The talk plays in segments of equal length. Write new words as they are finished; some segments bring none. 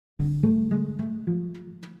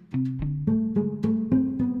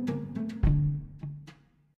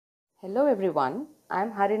everyone.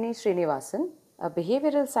 I'm Harini Srinivasan, a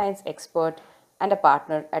behavioral science expert and a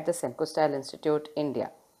partner at the Semco Style Institute,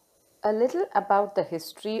 India. A little about the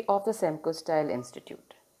history of the Semco Style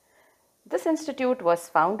Institute. This institute was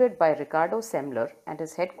founded by Ricardo Semler and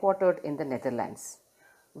is headquartered in the Netherlands.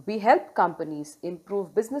 We help companies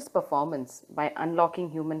improve business performance by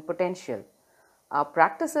unlocking human potential. Our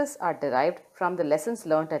practices are derived from the lessons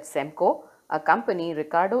learned at Semco, a company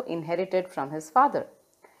Ricardo inherited from his father.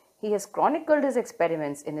 He has chronicled his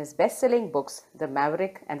experiments in his best selling books, The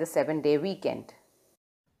Maverick and the 7-Day Weekend.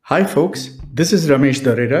 Hi, folks. This is Ramesh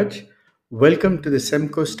Doriraj. Welcome to the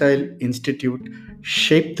Semco Style Institute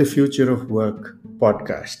Shape the Future of Work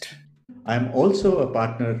podcast. I'm also a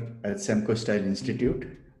partner at Semco Style Institute,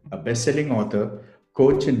 a best-selling author,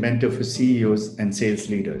 coach, and mentor for CEOs and sales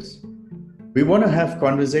leaders. We want to have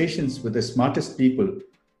conversations with the smartest people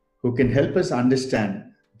who can help us understand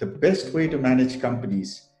the best way to manage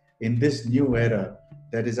companies in this new era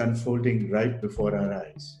that is unfolding right before our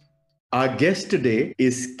eyes. Our guest today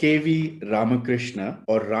is KV Ramakrishna,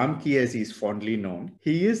 or Ramki as he's fondly known.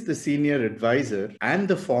 He is the senior advisor and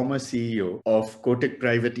the former CEO of Kotak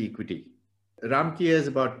Private Equity. Ramki has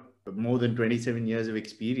about more than 27 years of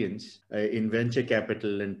experience in venture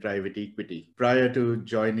capital and private equity. Prior to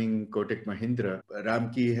joining Kotak Mahindra,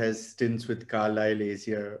 Ramki has stints with Carlyle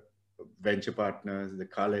Asia Venture Partners, the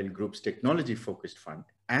Carlyle Group's technology-focused fund,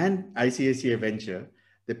 and ICICI Venture,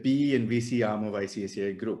 the PE and VC arm of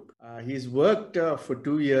ICICI Group. He's worked for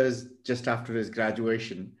 2 years just after his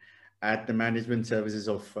graduation at the management services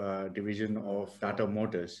of division of Tata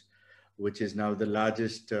Motors, which is now the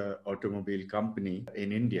largest automobile company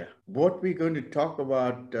in India. What we're going to talk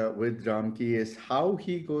about with Ramki is how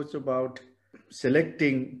he goes about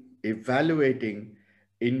selecting, evaluating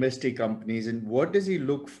investing companies, and what does he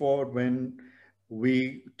look for when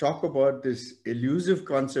we talk about this elusive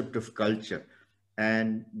concept of culture.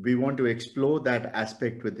 And we want to explore that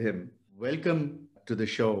aspect with him. Welcome to the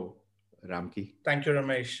show, Ramki. Thank you,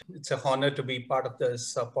 Ramesh. It's an honor to be part of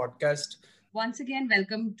this podcast. Once again,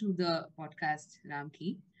 welcome to the podcast,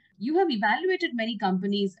 Ramki. You have evaluated many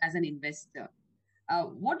companies as an investor.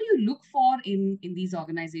 What do you look for in these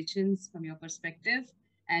organizations from your perspective?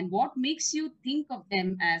 And what makes you think of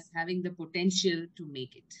them as having the potential to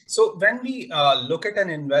make it? So when we look at an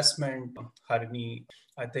investment, Harini,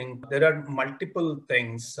 I think there are multiple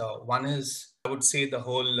things. One is, I would say,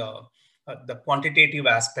 the quantitative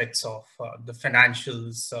aspects of the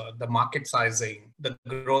financials, the market sizing, the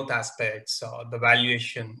growth aspects, the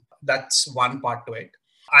valuation. That's one part to it.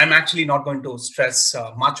 I'm actually not going to stress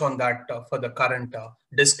much on that for the current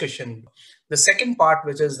discussion. The second part,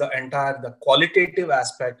 which is the qualitative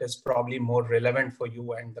aspect, is probably more relevant for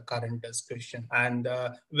you and the current discussion. And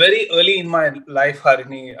very early in my life,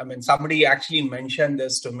 Harini, somebody actually mentioned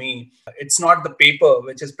this to me. It's not the paper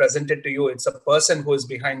which is presented to you, it's a person who is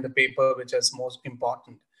behind the paper which is most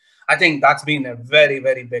important. I think that's been a very,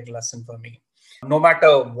 very big lesson for me. No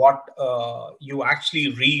matter what you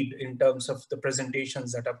actually read in terms of the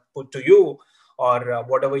presentations that are put to you or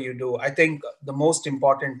whatever you do, I think the most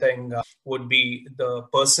important thing would be the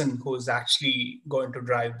person who is actually going to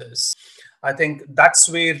drive this. I think that's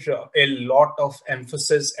where a lot of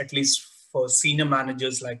emphasis, at least for senior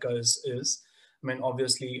managers like us, is.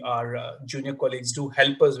 Obviously, our junior colleagues do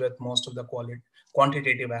help us with most of the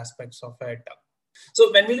quantitative aspects of it.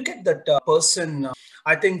 So when we look at that person,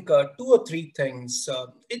 I think 2 or 3 things.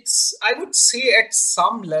 I would say at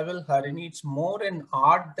some level, Harini, it's more an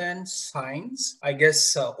art than science. I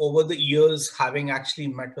guess over the years, having actually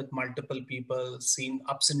met with multiple people, seen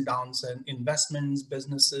ups and downs in investments,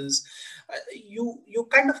 businesses, you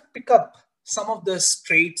kind of pick up some of the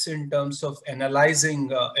traits in terms of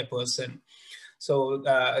analyzing a person. So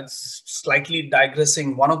it's slightly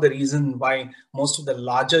digressing. One of the reasons why most of the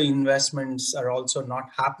larger investments are also not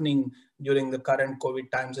happening during the current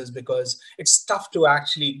COVID times is because it's tough to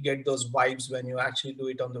actually get those vibes when you actually do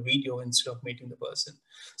it on the video instead of meeting the person.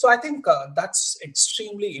 So I think that's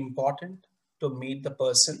extremely important, to meet the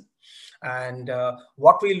person. And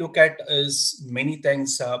what we look at is many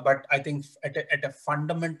things, but I think at a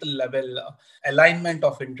fundamental level, alignment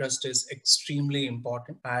of interest is extremely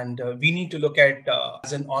important. And we need to look at,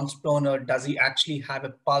 as an entrepreneur, does he actually have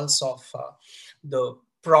a pulse of the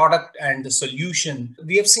product and the solution?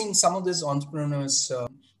 We have seen some of these entrepreneurs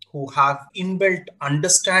who have inbuilt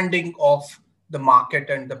understanding of the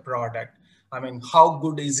market and the product. How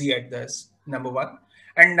good is he at this? Number one.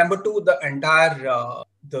 And number two, the entire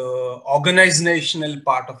the organizational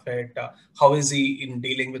part of it. How is he in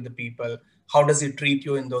dealing with the people? How does he treat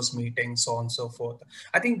you in those meetings, so on and so forth.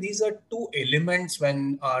 I think these are two elements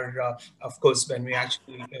when of course, when we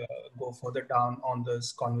actually go further down on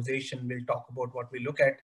this conversation, we'll talk about what we look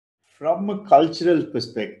at. From a cultural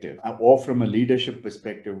perspective or from a leadership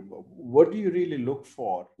perspective, what do you really look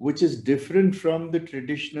for, which is different from the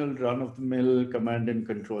traditional run-of-the-mill command and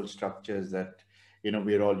control structures that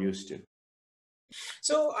we're all used to?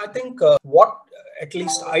 So I think what at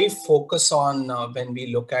least I focus on when we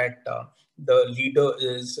look at the leader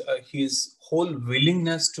is his whole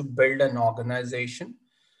willingness to build an organization.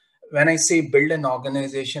 When I say build an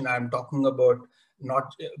organization, I'm talking about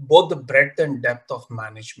not both the breadth and depth of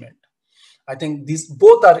management. I think these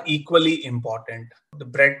both are equally important, the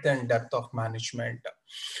breadth and depth of management.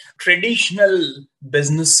 Traditional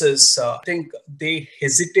businesses, I think they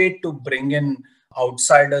hesitate to bring in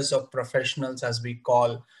outsiders or professionals, as we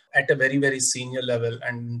call, at a very, very senior level.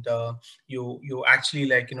 And you actually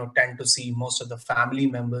tend to see most of the family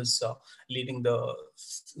members leading the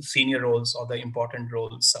senior roles or the important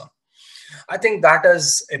roles. I think that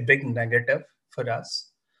is a big negative for us.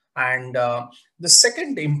 And the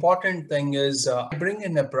second important thing is I bring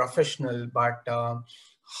in a professional, but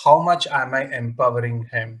how much am I empowering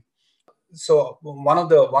him? So one of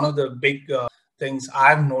the big things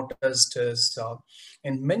I've noticed is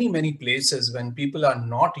in many places when people are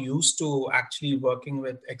not used to actually working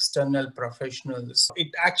with external professionals, it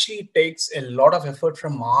actually takes a lot of effort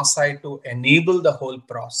from our side to enable the whole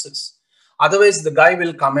process. Otherwise, the guy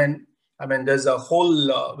will come in. I mean, there's a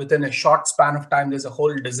whole within a short span of time, there's a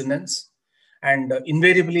whole dissonance. And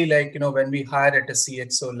invariably, when we hire at a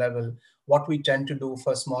CXO level, what we tend to do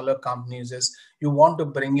for smaller companies is you want to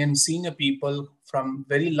bring in senior people from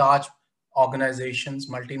very large organizations,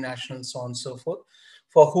 multinationals, so on and so forth,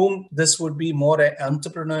 for whom this would be more an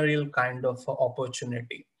entrepreneurial kind of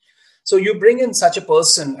opportunity. So you bring in such a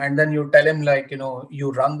person and then you tell him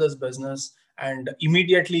you run this business, and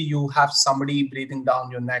immediately you have somebody breathing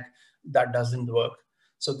down your neck. That doesn't work.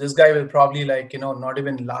 So this guy will probably not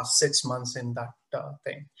even last 6 months in that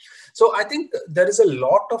thing. So I think there is a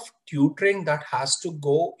lot of tutoring that has to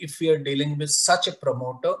go if we are dealing with such a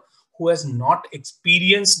promoter who has not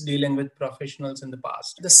experienced dealing with professionals in the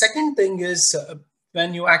past. The second thing is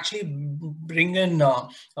when you actually bring in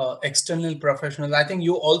external professionals, I think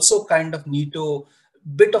you also kind of need to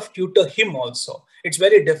bit of tutor him also. It's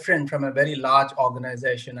very different from a very large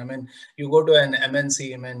organization. I mean, you go to an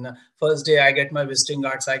MNC, I mean, first day I get my visiting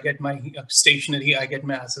cards, I get my stationery, I get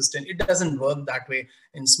my assistant. It doesn't work that way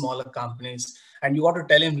in smaller companies. And you got to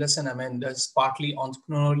tell him, listen, I mean, that's partly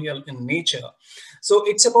entrepreneurial in nature. So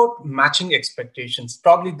it's about matching expectations.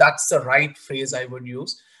 Probably that's the right phrase I would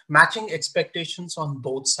use. Matching expectations on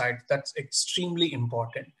both sides. That's extremely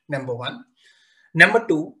important, number one. Number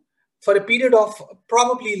two, for a period of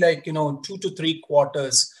probably 2 to 3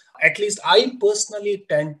 quarters, at least I personally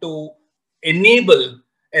tend to enable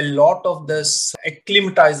a lot of this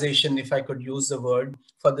acclimatization, if I could use the word,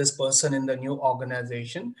 for this person in the new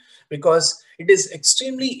organization, because it is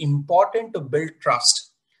extremely important to build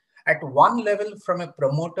trust. At one level, from a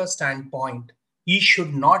promoter standpoint, he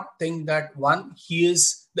should not think that one, he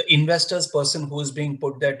is the investor's person who is being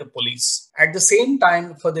put there to police. At the same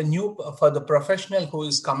time, for the professional who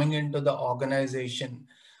is coming into the organization,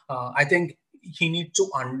 I think he needs to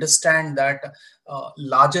understand that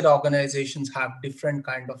larger organizations have different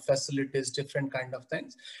kind of facilities, different kind of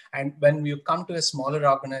things. And when you come to a smaller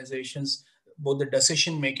organizations, both the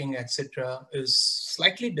decision making, etc., is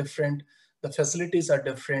slightly different. The facilities are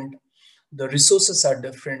different. The resources are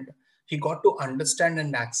different. He got to understand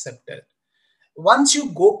and accept it. Once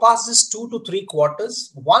you go past this 2 to 3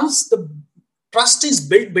 quarters, once the trust is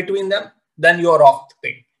built between them, then you're off the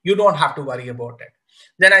thing. You don't have to worry about it.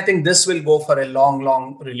 Then I think this will go for a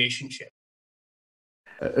long relationship.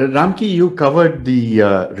 Ramki, you covered the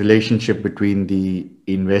relationship between the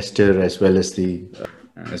investor as well as the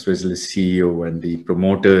CEO and the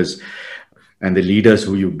promoters and the leaders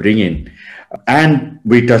who you bring in. And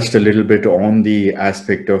we touched a little bit on the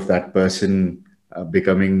aspect of that person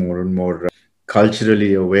becoming more and more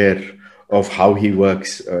culturally aware of how he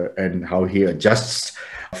works and how he adjusts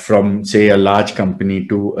from, say, a large company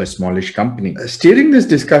to a smallish company. Steering this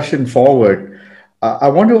discussion forward, I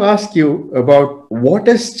want to ask you about what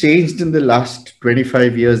has changed in the last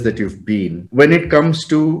 25 years that you've been when it comes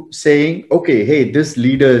to saying, okay, hey, this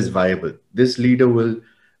leader is viable. This leader will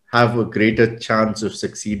have a greater chance of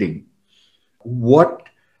succeeding. What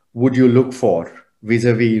would you look for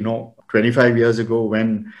vis-a-vis, 25 years ago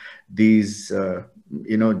when these,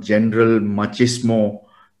 general machismo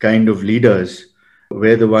kind of leaders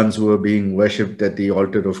were the ones who were being worshipped at the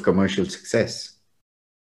altar of commercial success?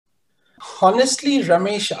 Honestly,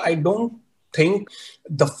 Ramesh, I don't think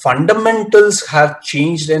the fundamentals have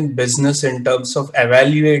changed in business in terms of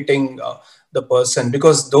evaluating the person,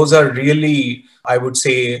 because those are really, I would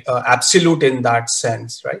say, absolute in that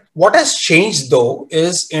sense, right? What has changed though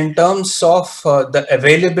is in terms of the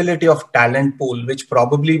availability of talent pool, which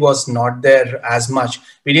probably was not there as much.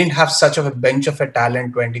 We didn't have such of a bench of a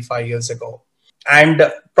talent 25 years ago.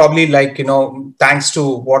 And probably, like, thanks to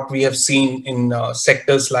what we have seen in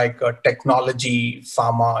sectors like technology,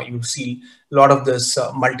 pharma, you see a lot of this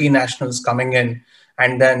multinationals coming in,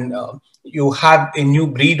 and then you have a new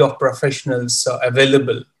breed of professionals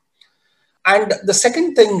available. And the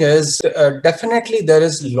second thing is, definitely there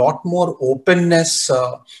is a lot more openness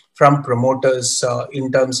from promoters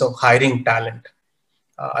in terms of hiring talent.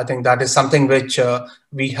 I think that is something which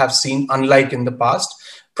we have seen, unlike in the past.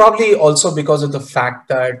 Probably also because of the fact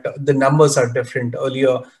that the numbers are different.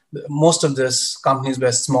 Earlier, most of these companies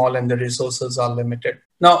were small and the resources are limited.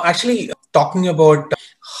 Now, actually, talking about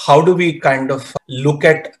how do we kind of look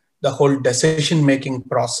at the whole decision making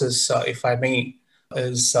process, if I may,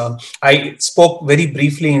 is I spoke very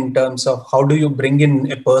briefly in terms of how do you bring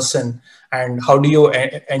in a person and how do you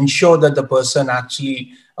ensure that the person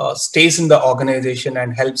actually stays in the organization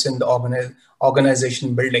and helps in the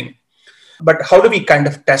organization building. But how do we kind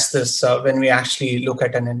of test this when we actually look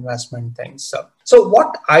at an investment thing? So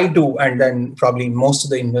what I do, and then probably most of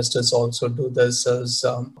the investors also do this, is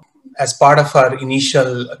as part of our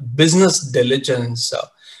initial business diligence,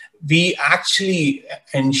 we actually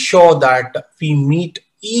ensure that we meet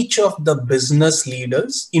each of the business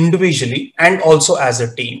leaders individually and also as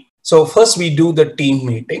a team. So first we do the team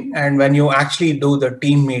meeting, and when you actually do the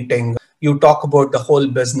team meeting, you talk about the whole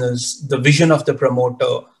business, the vision of the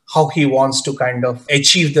promoter, how he wants to kind of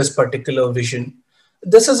achieve this particular vision.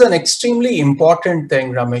 This is an extremely important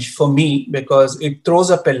thing, Ramesh, for me, because it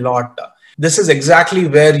throws up a lot. This is exactly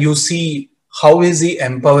where you see how is he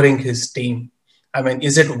empowering his team. I mean,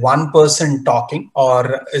 is it one person talking,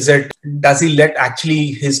 or does he let actually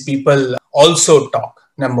his people also talk?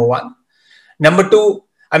 Number one. Number two,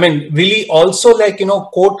 I mean, will he also, like,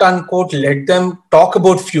 quote unquote, let them talk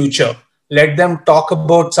about future, let them talk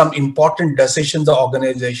about some important decisions the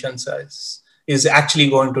organization is actually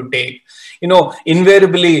going to take.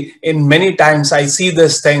 Invariably, in many times I see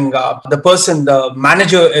this thing, the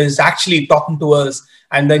manager is actually talking to us,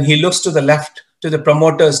 and then he looks to the left to the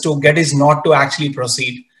promoters to get his nod to actually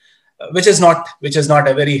proceed, which is not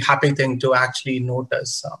a very happy thing to actually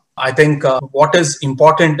notice. I think what is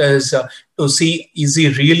important is to see, is he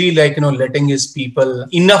really, like, letting his people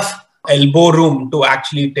enough elbow room to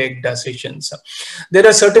actually take decisions. There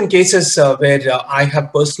are certain cases where I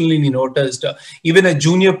have personally noticed even a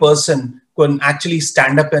junior person can actually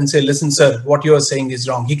stand up and say, listen, sir, what you are saying is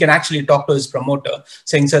wrong. He can actually talk to his promoter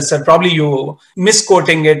saying, sir, probably you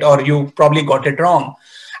misquoting it, or you probably got it wrong.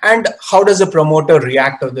 And how does a promoter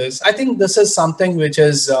react to this? I think this is something which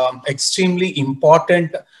is extremely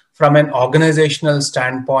important from an organizational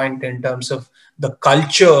standpoint in terms of the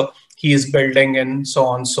culture he is building and so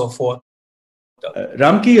on and so forth.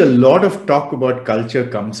 Ramki, a lot of talk about culture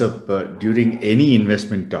comes up during any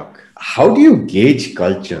investment talk. How do you gauge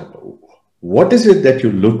culture? What is it that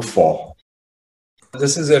you look for?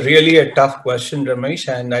 This is really a tough question,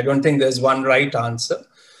 Ramesh, and I don't think there's one right answer.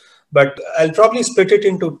 But I'll probably split it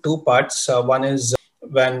into two parts. One is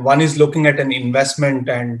when one is looking at an investment,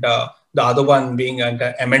 and the other one being at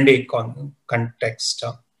an M&A context.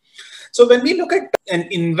 So when we look at an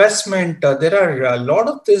investment, there are a lot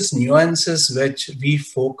of these nuances which we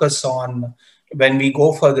focus on when we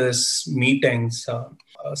go for these meetings.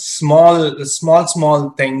 Small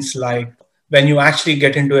things like when you actually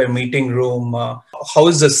get into a meeting room, how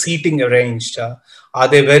is the seating arranged? Are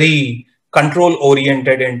they very control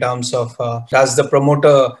oriented in terms of does the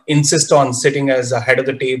promoter insist on sitting as a head of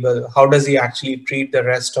the table? How does he actually treat the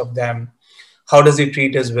rest of them? How does he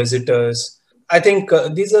treat his visitors? I think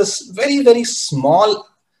these are very, very small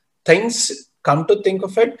things, come to think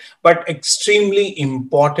of it, but extremely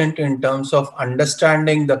important in terms of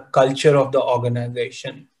understanding the culture of the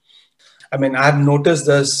organization. I mean, I've noticed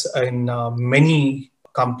this in many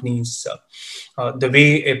companies. The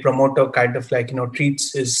way a promoter kind of, like,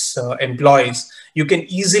 treats his employees, you can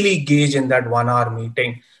easily gauge in that 1 hour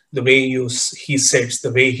meeting. The way he sits,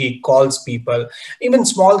 the way he calls people, even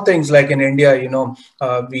small things like in India,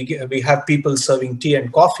 we have people serving tea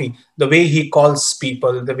and coffee. The way he calls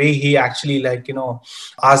people, the way he actually, like,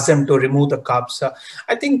 asks them to remove the cups.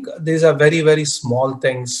 I think these are very, very small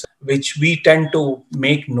things which we tend to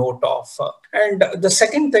make note of. And the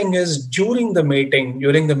second thing is during the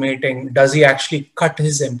meeting, does he actually cut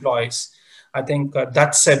his employees? I think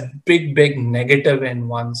that's a big negative in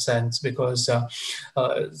one sense, because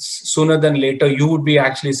sooner than later, you would be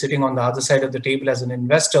actually sitting on the other side of the table as an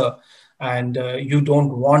investor, and you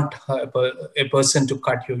don't want a person to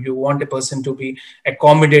cut you. You want a person to be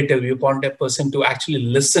accommodative. You want a person to actually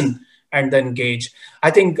listen and then gauge.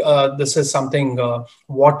 I think this is something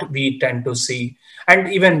what we tend to see.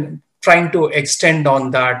 And even trying to extend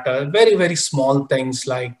on that, very small things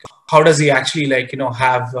like how does he actually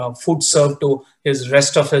have food served to his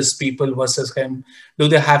rest of his people versus him? Do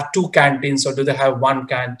they have two canteens or do they have one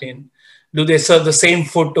canteen? Do they serve the same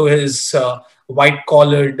food to his white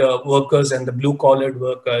collared workers and the blue collared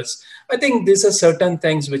workers? I think these are certain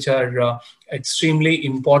things which are extremely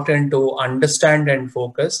important to understand and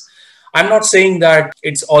focus. I'm not saying that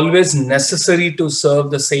it's always necessary to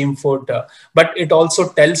serve the same food, but it also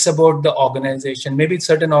tells about the organization. Maybe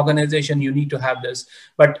certain organization you need to have this,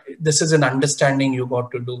 but this is an understanding you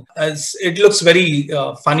got to do. As it looks very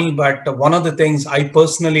funny, but one of the things I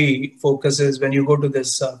personally focus is when you go to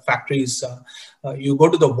this factories, you go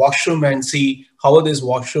to the washroom and see how are these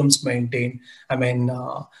washrooms maintained. I mean,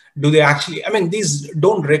 do they actually? I mean, these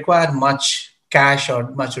don't require much cash or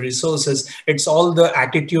much resources. It's all the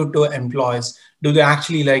attitude to employees. Do they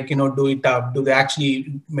actually do it up? Do they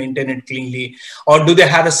actually maintain it cleanly? Or do they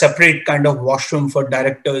have a separate kind of washroom for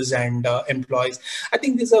directors and employees? I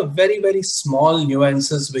think these are very small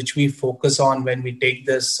nuances which we focus on when we take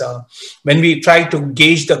this, when we try to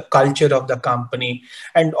gauge the culture of the company.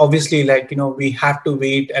 And obviously, we have to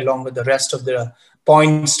wait along with the rest of the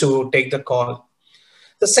points to take the call.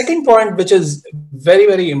 The second point, which is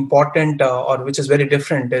very important or which is very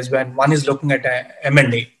different, is when one is looking at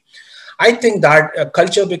M&A. I think that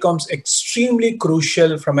culture becomes extremely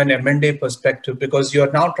crucial from an M&A perspective, because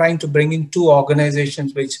you're now trying to bring in two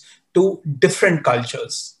organizations which two different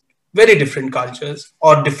cultures, very different cultures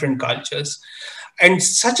or different cultures. And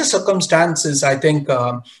such a circumstances, I think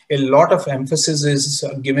a lot of emphasis is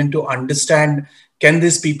given to understand, can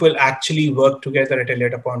these people actually work together at a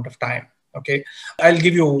later point of time? Okay, I'll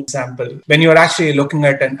give you an example. When you're actually looking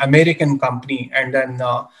at an American company and then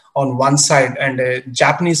on one side and a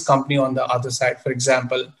Japanese company on the other side, for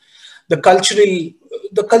example, the culture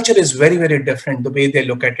is very different, the way they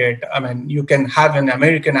look at it. I mean, you can have an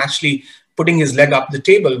American actually putting his leg up the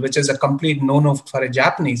table, which is a complete no-no for a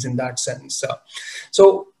Japanese in that sense.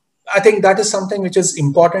 So I think that is something which is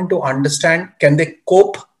important to understand. Can they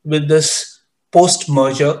cope with this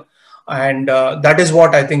post-merger? And that is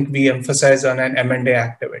what I think we emphasize on an M&A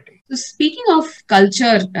activity. So speaking of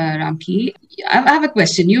culture, Ramki, I have a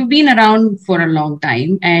question. You've been around for a long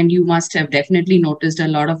time and you must have definitely noticed a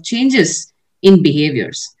lot of changes in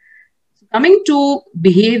behaviors. Coming to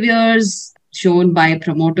behaviors shown by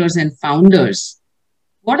promoters and founders,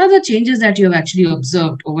 what are the changes that you have actually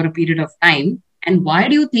observed over a period of time, and why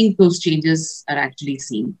do you think those changes are actually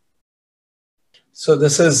seen? So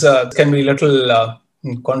this is can be a little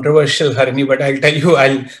controversial, Harini, but I'll tell you,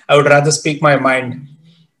 I would rather speak my mind.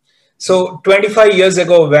 So 25 years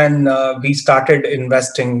ago, when we started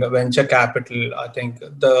investing venture capital, I think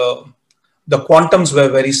the quantums were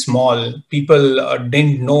very small. People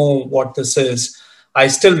didn't know what this is. I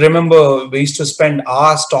still remember we used to spend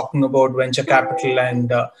hours talking about venture capital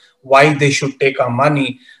and why they should take our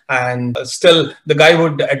money. And still, the guy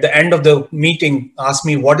would, at the end of the meeting, ask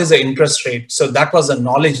me, what is the interest rate? So that was the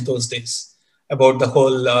knowledge those days about the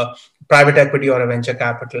whole private equity or a venture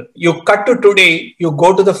capital. You cut to today, you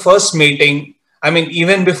go to the first meeting. I mean,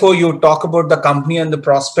 even before you talk about the company and the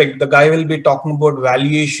prospect, the guy will be talking about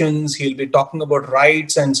valuations, he'll be talking about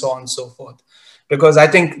rights and so on and so forth. Because I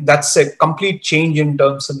think that's a complete change in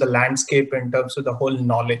terms of the landscape, in terms of the whole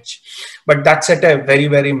knowledge. But that's at a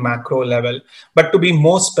very macro level. But to be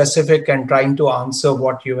more specific and trying to answer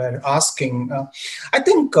what you were asking, I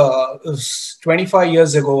think 25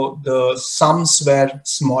 years ago, the sums were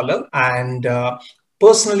smaller. And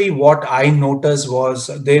personally, what I noticed was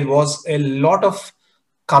there was a lot of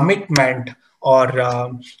commitment, or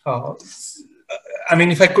I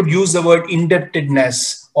mean, if I could use the word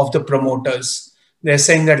indebtedness of the promoters. They're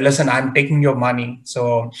saying that, listen, I'm taking your money.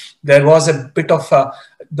 So there was a bit of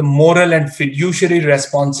the moral and fiduciary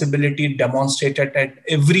responsibility demonstrated at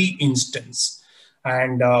every instance.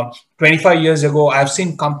 And 25 years ago, I've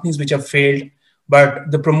seen companies which have failed,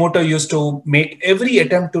 but the promoter used to make every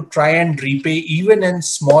attempt to try and repay, even in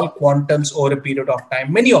small quantums over a period of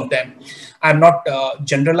time. Many of them, I'm not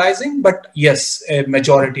generalizing, but yes, a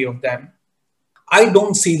majority of them. I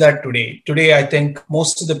don't see that today. Today, I think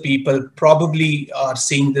most of the people probably are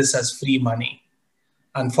seeing this as free money,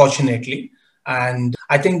 unfortunately. And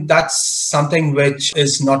I think that's something which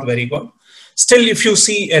is not very good. Still, if you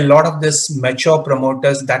see a lot of this mature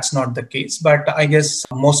promoters, that's not the case. But I guess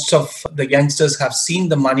most of the youngsters have seen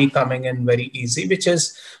the money coming in very easy, which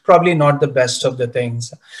is probably not the best of the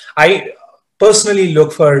things. I personally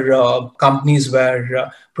look for companies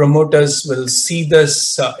where promoters will see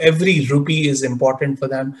this, every rupee is important for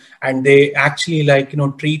them, and they actually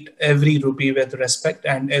treat every rupee with respect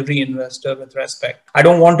and every investor with respect. I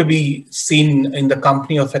don't want to be seen in the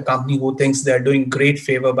company of a company who thinks they're doing great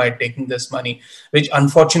favor by taking this money, which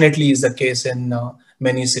unfortunately is the case in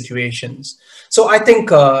many situations. So I think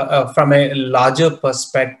from a larger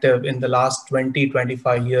perspective, in the last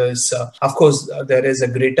 20-25 years, of course, there is a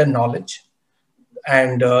greater knowledge,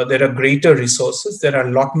 and there are greater resources. There are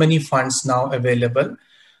a lot many funds now available.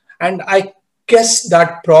 And I guess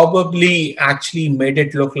that probably actually made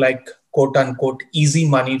it look like quote unquote easy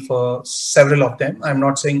money for several of them. I'm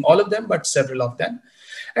not saying all of them, but several of them.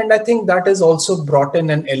 And I think that has also brought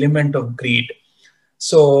in an element of greed.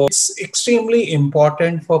 So it's extremely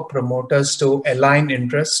important for promoters to align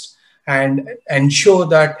interest and ensure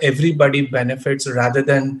that everybody benefits rather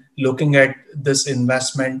than looking at this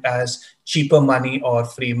investment as cheaper money or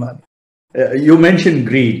free money. You mentioned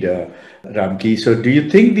greed, Ramki. So do you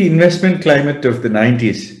think the investment climate of the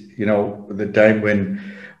 90s, the time when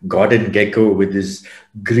Gordon Gekko with his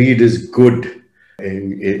greed is good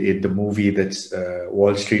in the movie, that's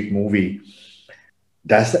Wall Street movie,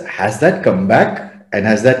 has that come back? And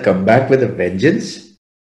has that come back with a vengeance?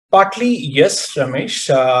 Partly, yes, Ramesh.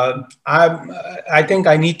 I think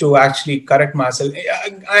I need to actually correct myself.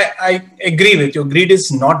 I agree with you. Greed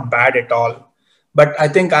is not bad at all. But I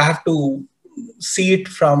think I have to see it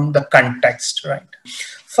from the context, right?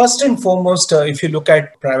 First and foremost, if you look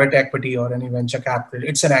at private equity or any venture capital,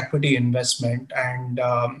 it's an equity investment. And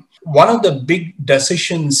one of the big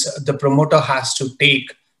decisions the promoter has to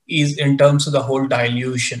take is in terms of the whole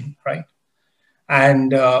dilution, right?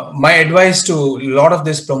 And my advice to a lot of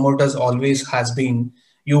these promoters always has been,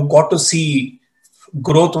 you got to see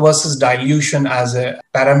growth versus dilution as a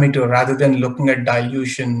parameter rather than looking at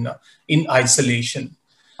dilution in isolation.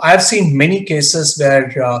 I've seen many cases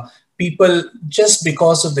where people, just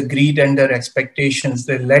because of the greed and their expectations,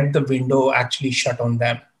 they let the window actually shut on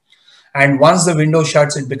them. And once the window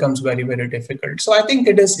shuts, it becomes very, very difficult. So I think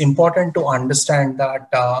it is important to understand that,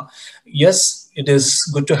 yes, it is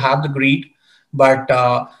good to have the greed, but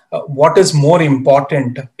what is more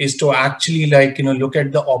important is to actually look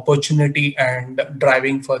at the opportunity and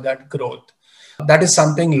driving for that growth. That is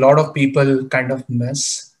something a lot of people kind of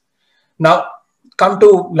miss. Now, come to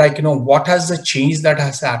what has the change that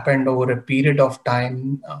has happened over a period of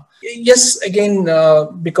time. Yes, again,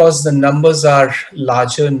 because the numbers are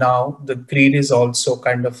larger now, the greed is also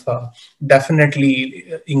kind of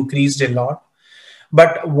definitely increased a lot.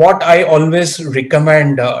 But what I always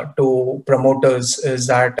recommend to promoters is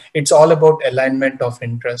that it's all about alignment of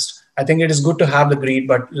interest. I think it is good to have the greed,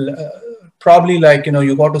 but probably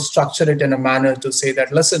you got to structure it in a manner to say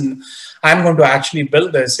that, listen, I'm going to actually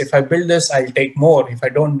build this. If I build this, I'll take more. If I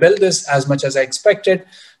don't build this as much as I expected,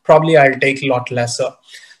 probably I'll take a lot lesser.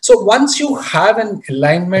 So once you have an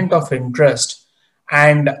alignment of interest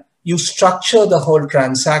and you structure the whole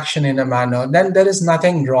transaction in a manner, then there is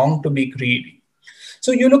nothing wrong to be greedy.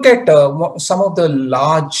 So you look at some of the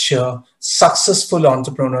large successful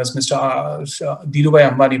entrepreneurs. Mr. Dhirubhai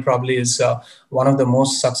Ambani probably is one of the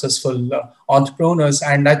most successful entrepreneurs.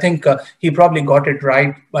 And I think he probably got it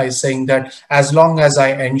right by saying that as long as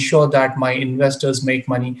I ensure that my investors make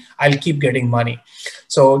money, I'll keep getting money.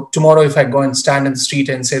 So tomorrow, if I go and stand in the street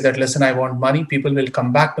and say that, listen, I want money, people will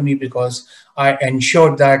come back to me because I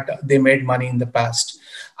ensured that they made money in the past.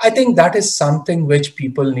 I think that is something which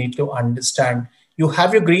people need to understand. You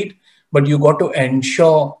have your greed, but you got to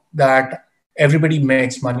ensure that everybody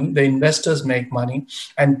makes money, the investors make money,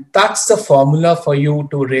 and that's the formula for you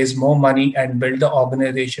to raise more money and build the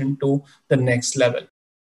organization to the next level.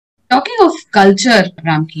 Talking of culture,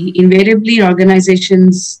 Ramki, invariably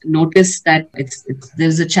organizations notice that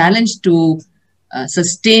there's a challenge to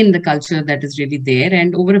sustain the culture that is really there.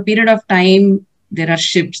 And over a period of time, there are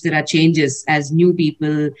shifts, there are changes as new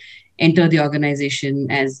people enter the organization,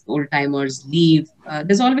 as old timers leave.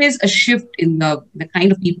 There's always a shift in the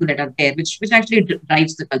kind of people that are there, which actually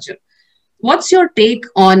drives the culture. What's your take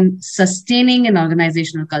on sustaining an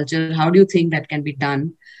organizational culture? How do you think that can be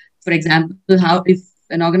done? For example, how if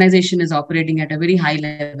an organization is operating at a very high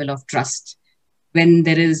level of trust, when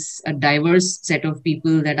there is a diverse set of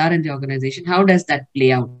people that are in the organization, how does that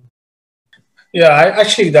play out? Yeah,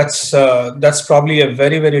 actually, that's probably a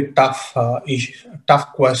very, very tough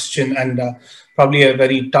tough question, and probably a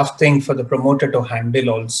very tough thing for the promoter to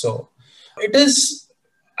handle also. It is,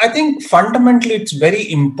 I think fundamentally it's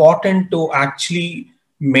very important to actually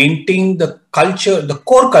maintain the culture, the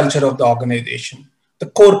core culture of the organization. The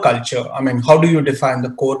core culture. I mean, how do you define the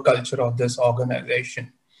core culture of this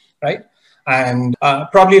organization, right? And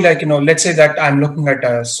probably like, let's say that I'm looking at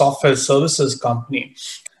a software services company.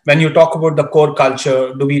 When you talk about the core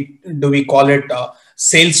culture, do we call it a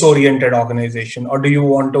sales oriented organization, or do you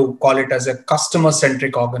want to call it as a customer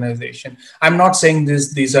centric organization? I'm not saying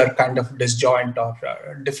these are kind of disjoint or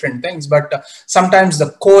different things, but sometimes the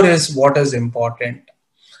core is what is important.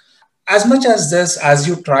 As much as this, as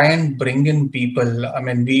you try and bring in people, I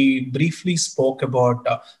mean, we briefly spoke about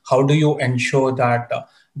how do you ensure that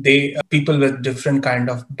they people with different kind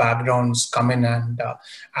of backgrounds come in and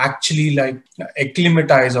actually like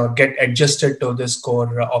acclimatize or get adjusted to this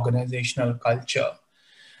core organizational culture.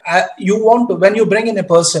 You want to, when you bring in a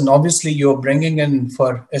person, obviously you're bringing in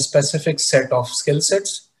for a specific set of skill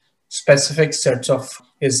sets, specific sets of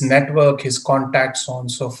his network, his contacts, so on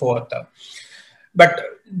and so forth. But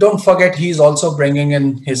don't forget, he's also bringing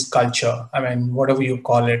in his culture. I mean, whatever you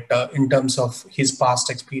call it, in terms of his past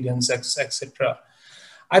experience, etc.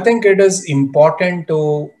 I think it is important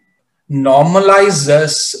to normalize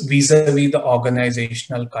this vis-a-vis the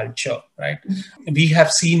organizational culture, right? We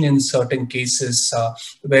have seen in certain cases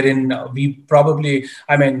wherein we probably,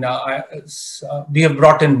 we have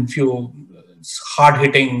brought in few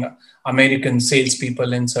hard-hitting American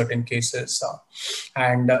salespeople in certain cases,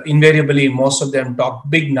 and invariably most of them talk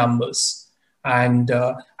big numbers. And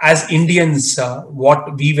as Indians,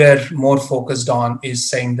 what we were more focused on is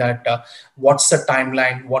saying that what's the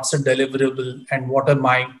timeline, what's the deliverable, and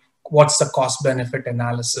what's the cost benefit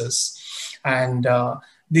analysis. And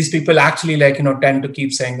these people actually tend to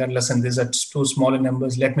keep saying that, listen, these are too smaller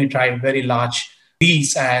numbers, let me try very large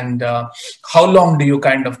deals. And how long do you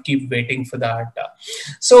kind of keep waiting for that?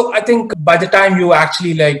 So I think by the time you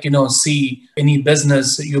actually see any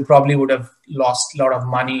business, you probably would have lost a lot of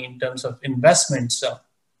money in terms of investments,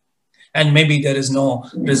 and maybe there is no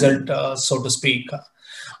result, so to speak.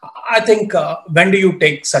 I think when do you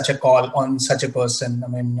take such a call on such a person? I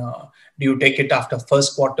mean, do you take it after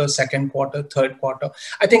first quarter, second quarter, third quarter?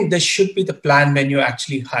 I think this should be the plan when you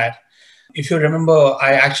actually hire. If you remember,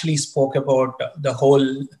 I actually spoke about the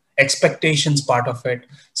whole expectations part of it.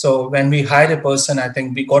 So when we hire a person, I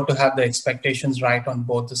think we got to have the expectations right on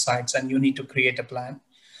both the sides, and you need to create a plan.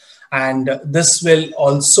 And this will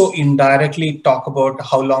also indirectly talk about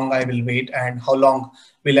how long I will wait and how long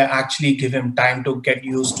will I actually give him time to get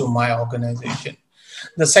used to my organization.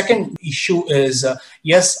 The second issue is,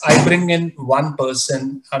 yes, I bring in one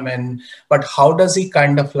person, but how does he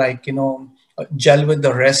kind of gel with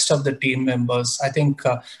the rest of the team members? I think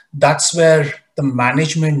that's where the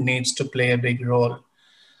management needs to play a big role.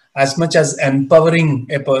 As much as empowering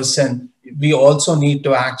a person, we also need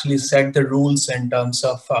to actually set the rules in terms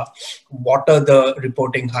of what are the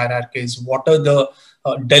reporting hierarchies, what are the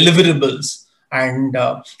deliverables. And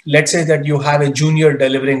let's say that you have a junior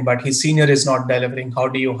delivering, but his senior is not delivering. How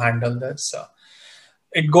do you handle this?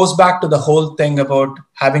 It goes back to the whole thing about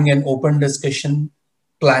having an open discussion,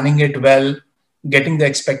 planning it well, getting the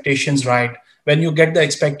expectations right. When you get the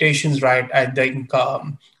expectations right, I think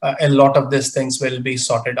a lot of these things will be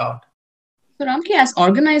sorted out. So Ramki, as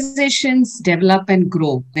organizations develop and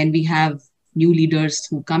grow, when we have new leaders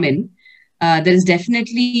who come in, there is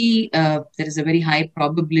definitely there is a very high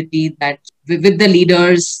probability that with the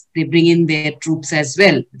leaders, they bring in their troops as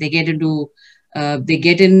well. They get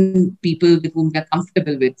in people with whom they're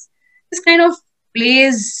comfortable with. This kind of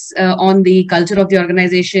plays on the culture of the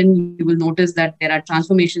organization. You will notice that there are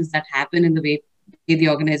transformations that happen in the way the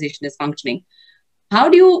organization is functioning. How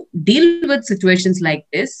do you deal with situations like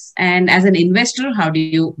this? And as an investor, how do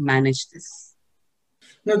you manage this?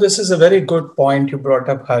 No, this is a very good point you brought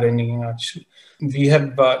up, Harini. Actually, we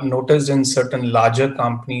have noticed in certain larger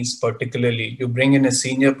companies, particularly, you bring in a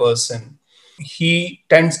senior person, he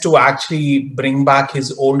tends to actually bring back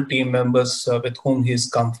his old team members with whom he's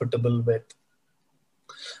comfortable with.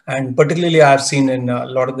 And particularly, I've seen in a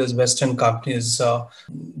lot of these Western companies,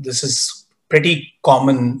 this is pretty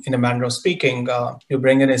common in a manner of speaking. You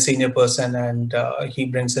bring in a senior person and he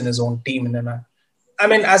brings in his own team in a manner.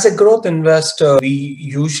 As a growth investor, we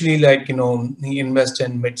usually invest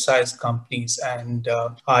in mid-sized companies, and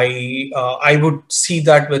I would see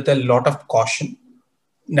that with a lot of caution.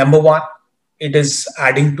 Number one, it is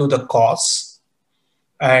adding to the costs,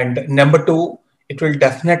 and number two, it will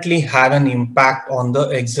definitely have an impact on the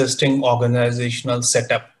existing organizational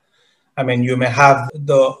setup. You may have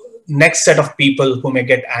the next set of people who may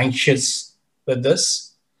get anxious with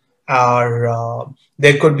this, or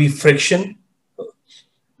there could be friction.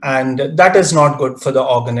 and that is not good for the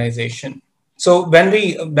organization. So when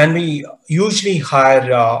we usually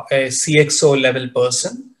hire a CXO level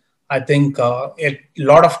person, I think a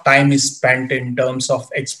lot of time is spent in terms of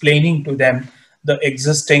explaining to them the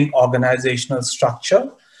existing organizational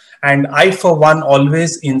structure. And I, for one,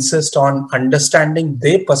 always insist on understanding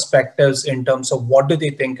their perspectives in terms of what do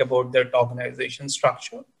they think about that organization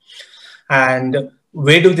structure, and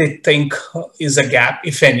where do they think is a gap,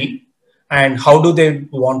 if any, and how do they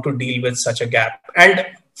want to deal with such a gap. And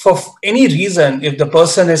for any reason, if the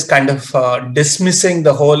person is kind of dismissing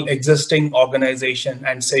the whole existing organization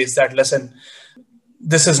and says that, listen,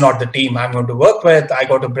 this is not the team I'm going to work with, I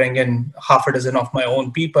got to bring in half a dozen of my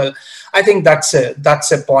own people, I think that's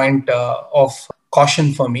a point of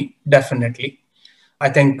caution for me, definitely. I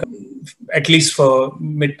think at least for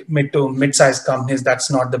mid to mid-sized companies, that's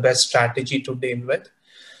not the best strategy to deal with.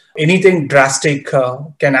 Anything drastic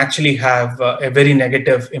can actually have a very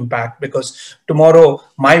negative impact, because tomorrow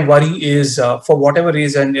my worry is, for whatever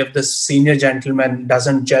reason, if the senior gentleman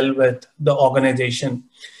doesn't gel with the organization,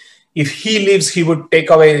 if he leaves, he would take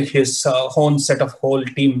away his own set of whole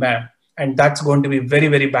team man, and that's going to be very,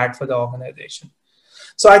 very bad for the organization.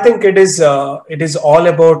 So I think it is all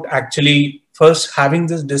about actually first having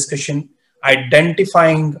this discussion,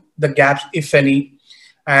 identifying the gaps, if any,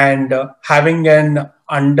 and having an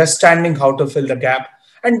understanding how to fill the gap,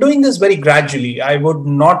 and doing this very gradually. I would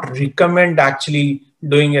not recommend actually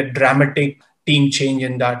doing a dramatic team change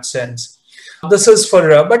in that sense. This is for,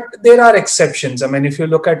 but there are exceptions. I mean, if you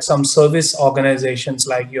look at some service organizations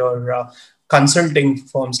like your consulting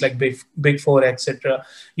firms like Big Four, etc.,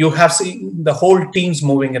 you have seen the whole teams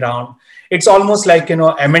moving around. It's almost like,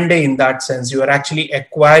 M&A in that sense. You are actually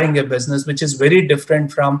acquiring a business, which is very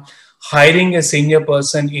different from hiring a senior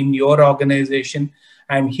person in your organization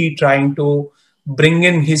and he trying to bring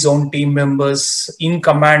in his own team members in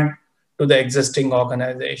command to the existing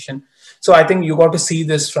organization. So I think you got to see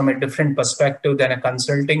this from a different perspective than a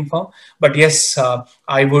consulting firm. But yes,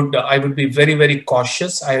 I would be very, very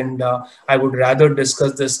cautious, and I would rather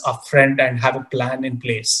discuss this upfront and have a plan in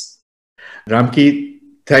place. Ramki,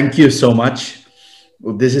 thank you so much.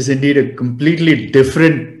 This is indeed a completely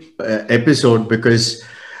different episode, because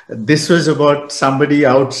this was about somebody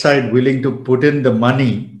outside willing to put in the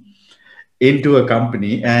money into a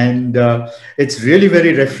company. And it's really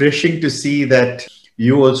very refreshing to see that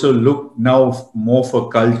you also look now more for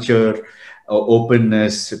culture,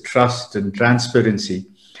 openness, trust, and transparency.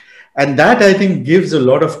 And that, I think, gives a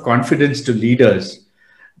lot of confidence to leaders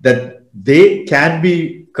that they can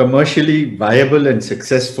be commercially viable and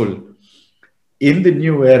successful in the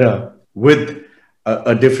new era with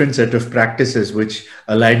a different set of practices which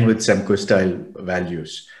align with Semco style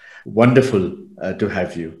values. Wonderful to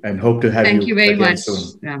have you, and hope to have you. Thank you very much,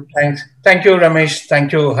 soon. Ram. Thanks. Thank you, Ramesh.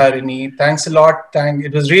 Thank you, Harini. Thanks a lot.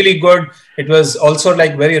 It was really good. It was also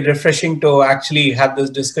like very refreshing to actually have this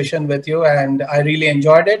discussion with you, and I really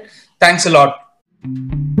enjoyed it. Thanks a lot.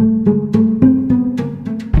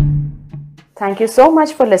 Thank you so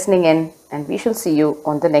much for listening in, and we shall see you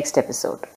on the next episode.